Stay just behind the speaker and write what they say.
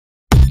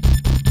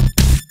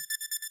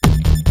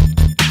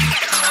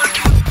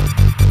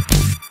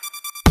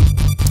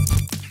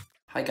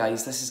Hi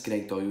guys, this is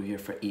Doyle here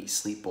for Eat,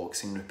 Sleep,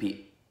 Boxing,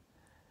 Repeat.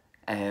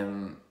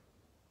 Today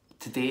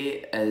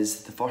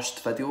is the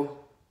first video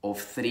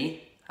of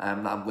three that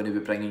I'm going to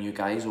be bringing you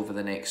guys over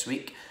the next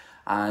week.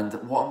 And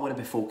what I'm going to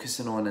be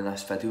focusing on in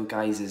this video,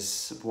 guys,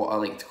 is what I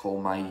like to call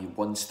my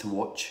ones to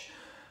watch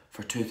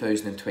for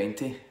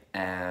 2020.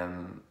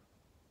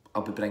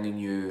 I'll be bringing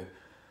you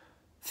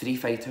three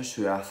fighters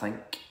who I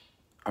think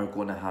are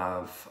going to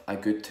have a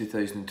good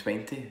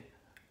 2020.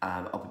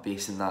 I'll be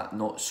basing that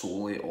not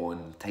solely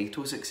on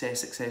title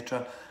success,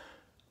 etc.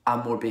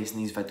 I'm more basing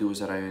these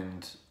videos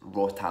around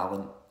raw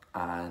talent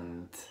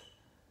and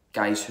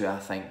guys who I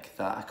think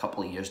that a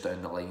couple of years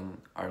down the line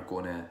are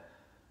going to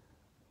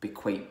be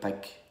quite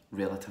big,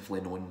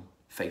 relatively known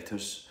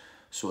fighters.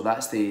 So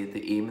that's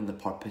the aim and the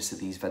purpose of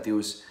these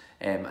videos.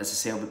 As I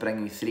say, I'll be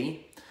bringing you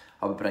three.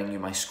 I'll be bringing you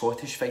my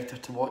Scottish fighter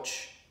to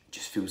watch. It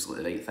just feels like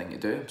the right thing to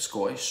do. I'm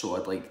Scottish, so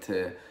I'd like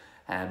to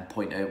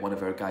point out one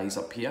of our guys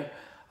up here.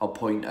 I'll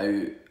point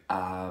out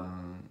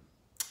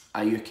a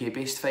UK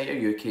based fighter,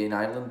 UK and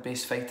Ireland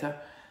based fighter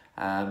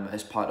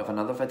as part of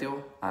another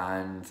video,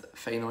 and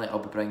finally I'll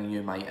be bringing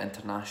you my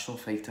international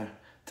fighter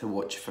to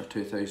watch for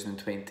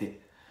 2020.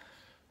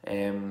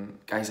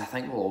 Guys, I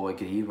think we'll all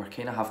agree we're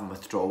kind of having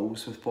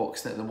withdrawals with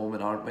boxing at the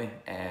moment, aren't we?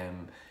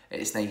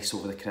 It's nice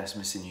over the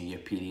Christmas and New Year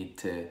period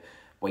to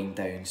wind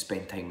down,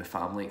 spend time with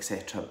family,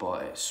 etc.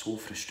 But it's so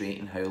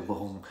frustrating how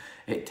long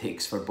it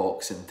takes for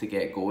boxing to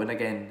get going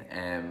again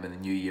when the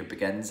new year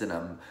begins, and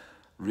I'm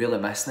really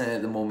missing it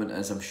at the moment,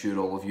 as I'm sure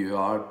all of you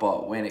are.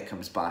 But when it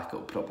comes back,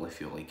 it'll probably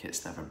feel like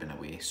it's never been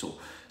away. So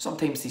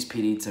sometimes these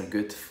periods are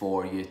good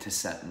for you to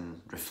sit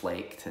and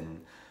reflect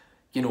and,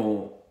 you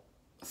know,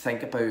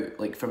 think about,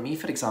 like for me,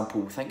 for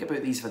example, think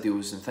about these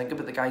videos and think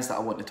about the guys that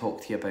I want to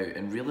talk to you about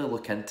and really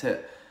look into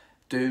it,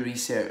 do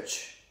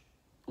research,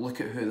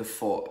 look at who they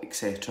fought,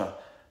 etc.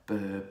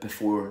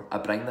 before I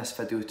bring this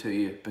video to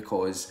you,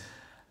 because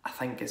I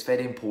think it's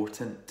very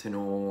important to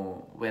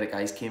know where a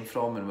guy's came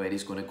from and where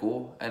he's going to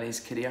go in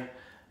his career,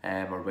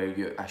 or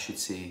where I should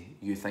say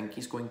you think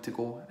he's going to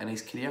go in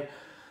his career.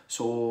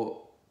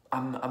 So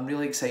I'm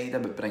really excited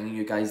about bringing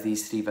you guys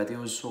these three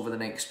videos over the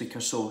next week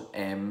or so,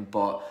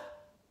 but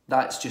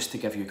that's just to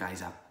give you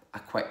guys a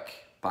quick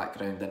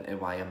background into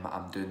why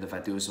I'm doing the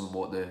videos and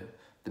what the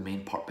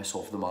main purpose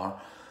of them are.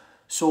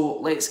 So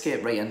let's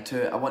get right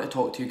into it. I want to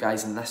talk to you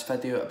guys in this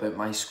video about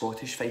my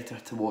Scottish fighter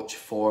to watch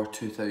for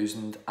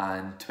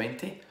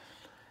 2020.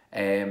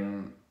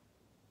 I'm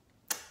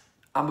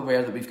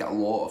aware that we've got a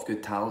lot of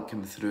good talent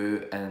coming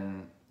through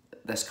in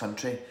this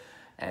country.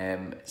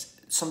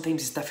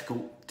 Sometimes it's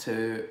difficult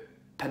to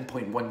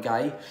pinpoint one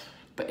guy,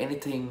 but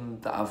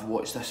anytime that I've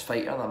watched this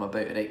fighter that I'm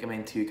about to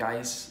recommend to you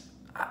guys,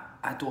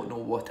 I don't know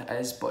what it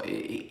is, but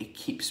it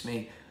keeps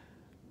me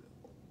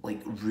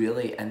like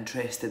really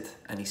interested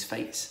in his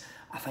fights.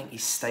 I think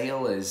his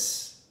style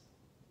it's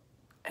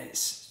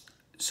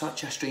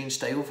such a strange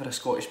style for a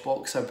Scottish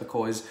boxer,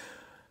 because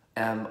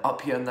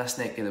up here in this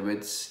neck of the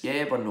woods,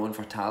 yeah, we're known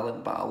for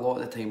talent, but a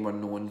lot of the time we're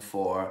known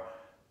for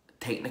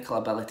technical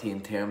ability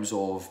in terms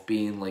of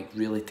being like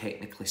really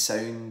technically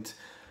sound,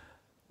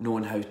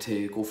 knowing how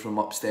to go from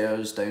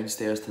upstairs,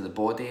 downstairs to the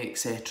body,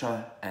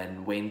 etc.,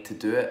 and when to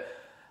do it.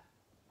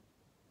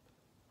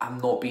 I'm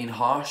not being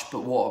harsh,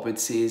 but what I would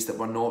say is that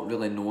we're not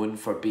really known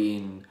for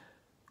being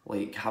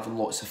like having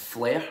lots of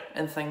flair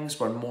and things.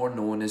 We're more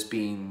known as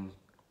being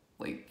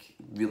like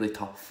really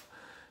tough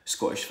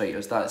Scottish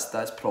fighters.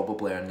 That's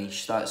probably our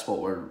niche. That's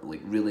what we're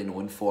like really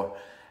known for.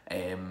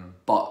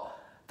 But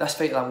this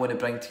fight that I'm going to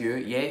bring to you,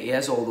 yeah, he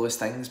is all those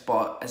things,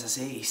 but as I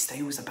say, his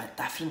style is a bit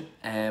different.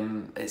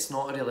 It's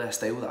not really a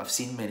style that I've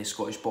seen many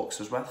Scottish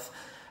boxers with,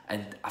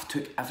 and I've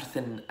took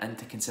everything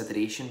into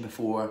consideration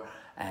before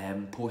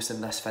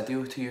posting this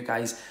video to you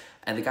guys.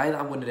 And the guy that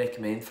I'm going to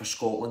recommend for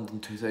Scotland in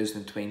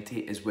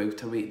 2020 is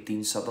welterweight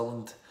Dean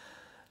Sutherland.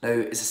 Now,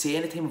 as I say,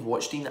 anytime I've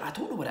watched Dean, I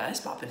don't know what it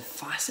is, but I've been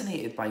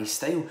fascinated by his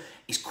style.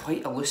 He's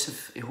quite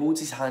elusive. He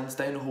holds his hands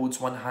down,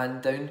 holds one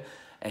hand down.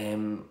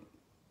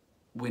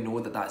 We know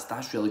that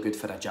that's really good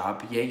for a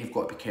jab. Yeah, you've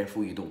got to be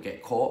careful you don't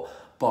get caught,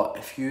 but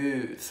if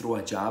you throw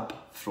a jab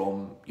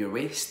from your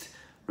waist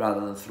rather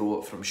than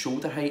throw it from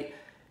shoulder height,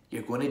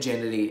 you're going to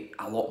generate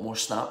a lot more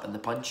snap in the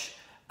punch.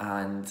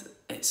 And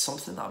it's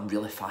something that I'm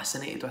really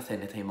fascinated with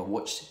anytime I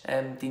watch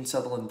Dean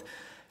Sutherland.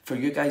 For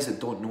you guys that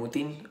don't know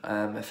Dean,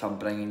 if I'm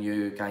bringing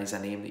you guys a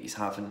name that you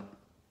haven't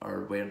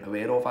or weren't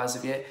aware of as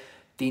of yet,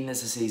 Dean,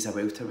 as I say, is a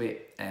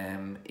welterweight.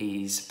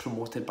 He's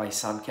promoted by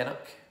Sam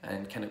Kinnock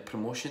and Kinnock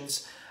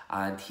Promotions,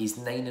 and he's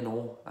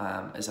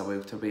 9-0 as a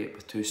welterweight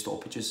with 2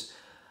 stoppages.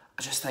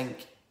 I just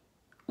think,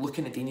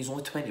 looking at Dean, he's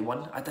only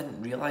 21. I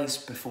didn't realise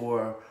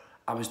before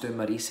I was doing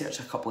my research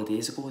a couple of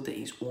days ago that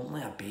he's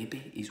only a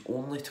baby. He's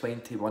only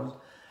 21,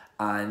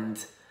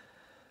 and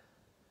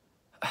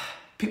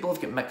people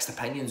have got mixed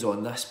opinions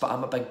on this, but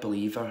I'm a big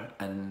believer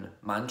in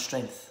man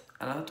strength,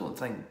 and I don't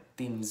think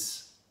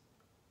Dean's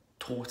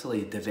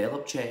totally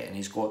developed yet, and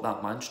he's got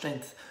that man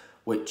strength,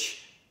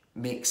 which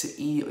makes it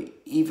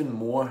even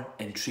more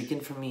intriguing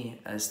for me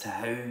as to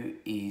how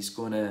he's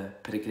going to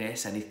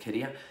progress in his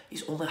career.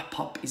 He's only a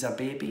pup, he's a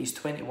baby, he's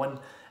 21,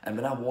 and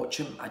when I watch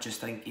him, I just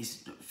think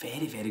he's a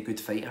very, very good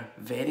fighter,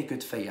 very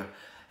good fighter.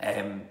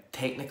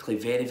 Technically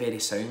very, very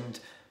sound,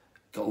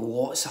 got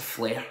lots of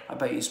flair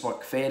about his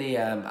work, very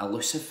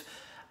elusive,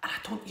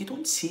 and you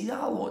don't see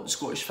that a lot in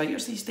Scottish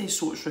fighters these days,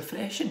 so it's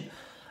refreshing.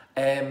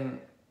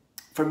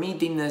 For me,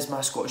 Dean is my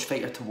Scottish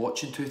fighter to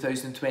watch in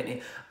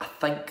 2020. I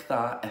think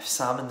that if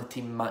Sam and the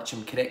team match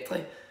him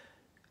correctly,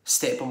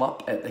 step him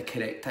up at the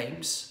correct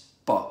times,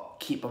 but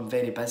keep him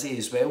very busy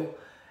as well,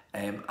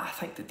 I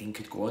think that Dean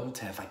could go on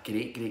to have a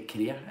great, great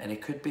career, and he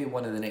could be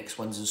one of the next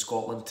ones in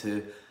Scotland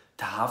to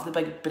have the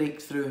big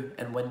breakthrough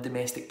and win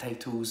domestic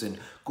titles and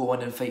go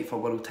on and fight for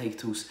world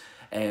titles.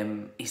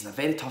 He's in a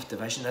very tough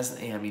division, isn't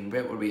he? I mean,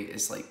 welterweight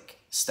is like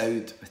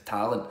stowed with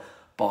talent,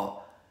 but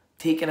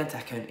taking into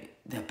account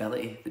the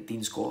ability that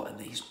Dean's got and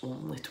that he's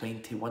only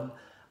 21,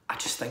 I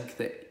just think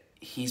that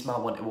he's my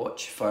one to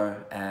watch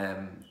for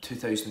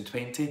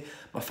 2020.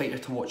 My fighter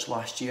to watch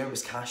last year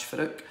was Cash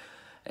Farouk.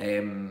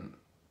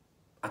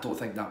 I don't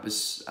think that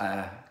was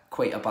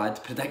quite a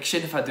bad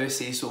prediction, if I do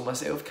say so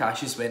myself. Cash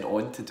has went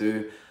on to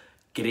do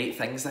great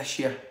things this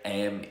year.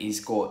 He's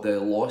got the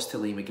loss to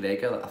Lee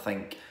McGregor that I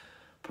think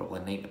probably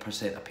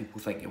 90% of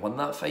people think he won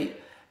that fight.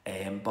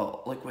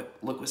 But look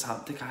what's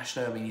happened to Cash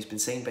now. I mean, he's been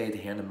signed by Eddie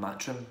Hearn and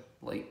Matchroom.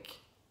 Like,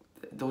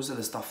 those are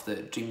the stuff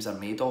that dreams are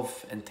made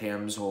of in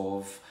terms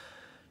of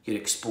your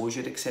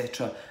exposure,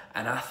 etc.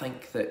 And I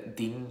think that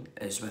Dean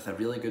is with a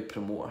really good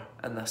promoter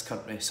in this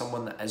country,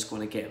 someone that is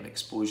going to get him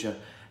exposure.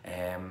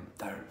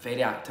 They're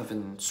very active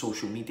in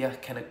social media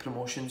kind of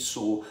promotions.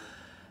 So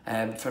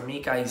for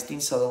me, guys,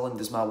 Dean Sutherland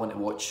is my one to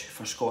watch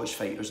for Scottish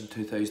fighters in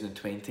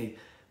 2020.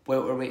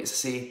 Welterweight, as I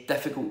say,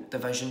 difficult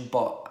division,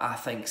 but I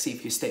think, see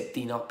if you step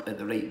Dean up at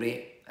the right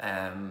rate,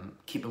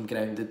 keep him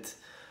grounded,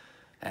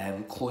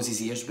 close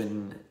his ears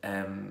when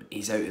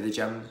he's out of the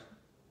gym.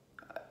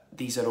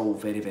 These are all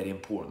very, very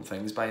important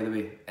things, by the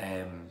way.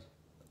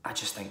 I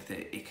just think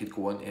that he could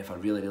go on to have a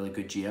really, really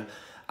good year.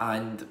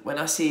 And when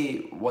I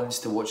say ones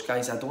to watch,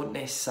 guys, I don't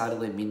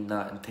necessarily mean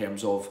that in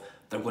terms of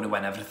they're going to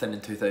win everything in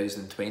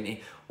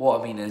 2020.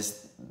 What I mean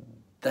is,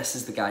 this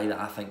is the guy that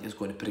I think is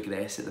going to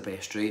progress at the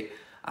best rate.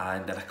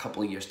 And in a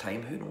couple of years'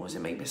 time, who knows, he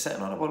might be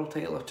sitting on a world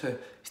title or two.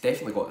 He's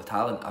definitely got the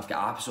talent. I've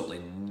got absolutely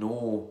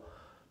no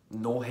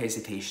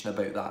hesitation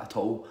about that at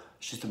all.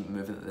 It's just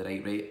moving at the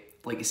right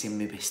rate. Like I say,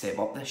 maybe step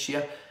up this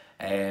year.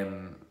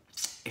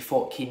 He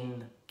fought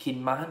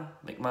McMahon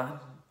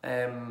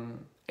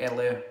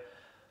earlier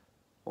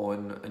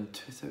on in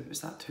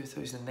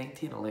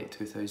 2019 or late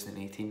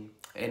 2018.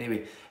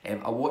 Anyway,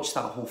 I watched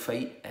that whole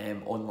fight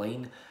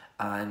online,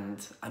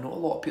 and I know a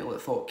lot of people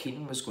that thought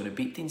Keenan was going to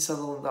beat Dean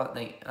Sutherland that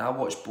night, and I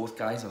watched both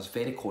guys. I was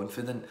very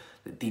confident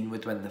that Dean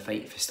would win the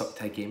fight if he stuck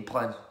to a game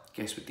plan.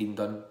 Guess what Dean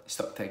done? He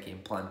stuck to a game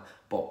plan,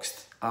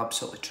 boxed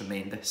absolutely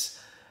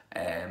tremendous.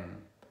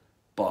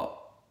 But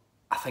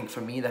I think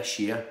for me this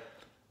year,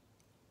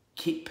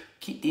 keep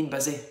Dean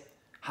busy,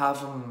 have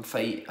him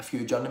fight a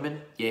few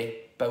journeymen, yeah,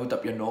 build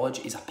up your knowledge.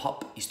 He's a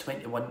pup, he's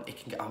 21, he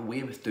can get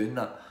away with doing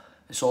that.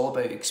 It's all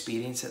about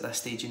experience at this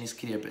stage in his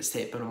career, but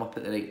stepping him up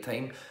at the right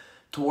time.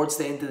 Towards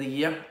the end of the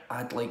year,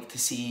 I'd like to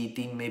see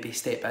Dean maybe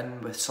step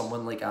in with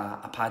someone like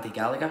a Paddy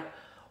Gallagher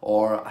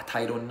or a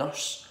Tyrone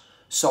Nurse.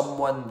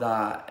 Someone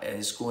that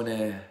is going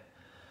to,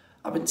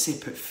 I wouldn't say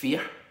put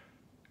fear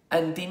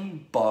in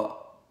Dean, but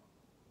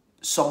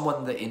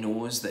someone that he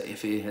knows that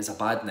if he has a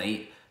bad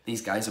night,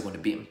 these guys are going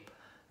to beat him.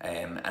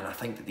 And I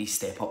think that these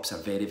step-ups are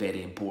very,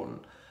 very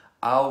important.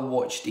 I'll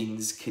watch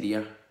Dean's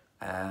career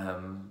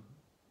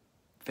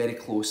very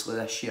closely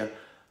this year,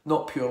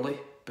 not purely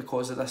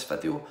because of this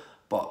video,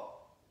 but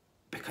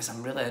because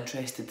I'm really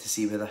interested to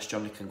see where this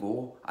journey can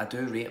go. I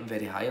do rate him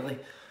very highly.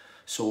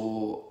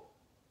 So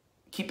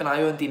keep an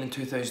eye on Dean in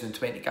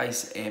 2020,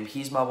 guys.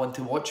 He's my one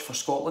to watch for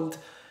Scotland.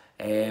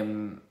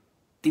 Dean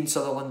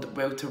Sutherland,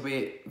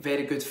 welterweight,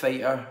 very good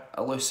fighter,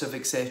 elusive,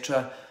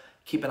 etc.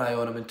 Keep an eye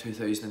on him in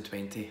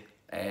 2020.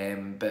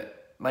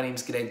 But my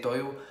name's Greg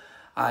Doyle.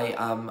 I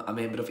am a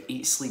member of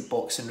Eat, Sleep,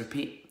 Box and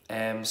Repeat.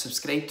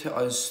 Subscribe to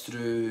us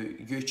through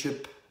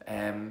YouTube.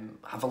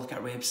 Have a look at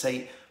our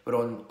website. We're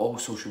on all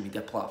social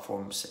media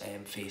platforms,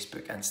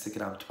 Facebook,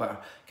 Instagram, Twitter.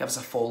 Give us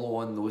a follow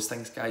on those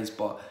things, guys.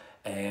 But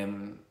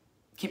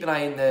keep an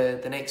eye on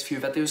the next few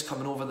videos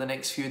coming over the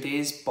next few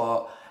days.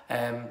 But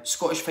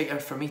Scottish fighter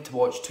for me to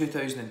watch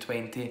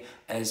 2020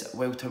 is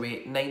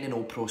welterweight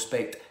 9-0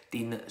 prospect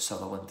Dean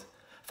Sutherland.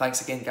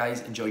 Thanks again,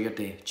 guys. Enjoy your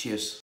day.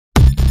 Cheers.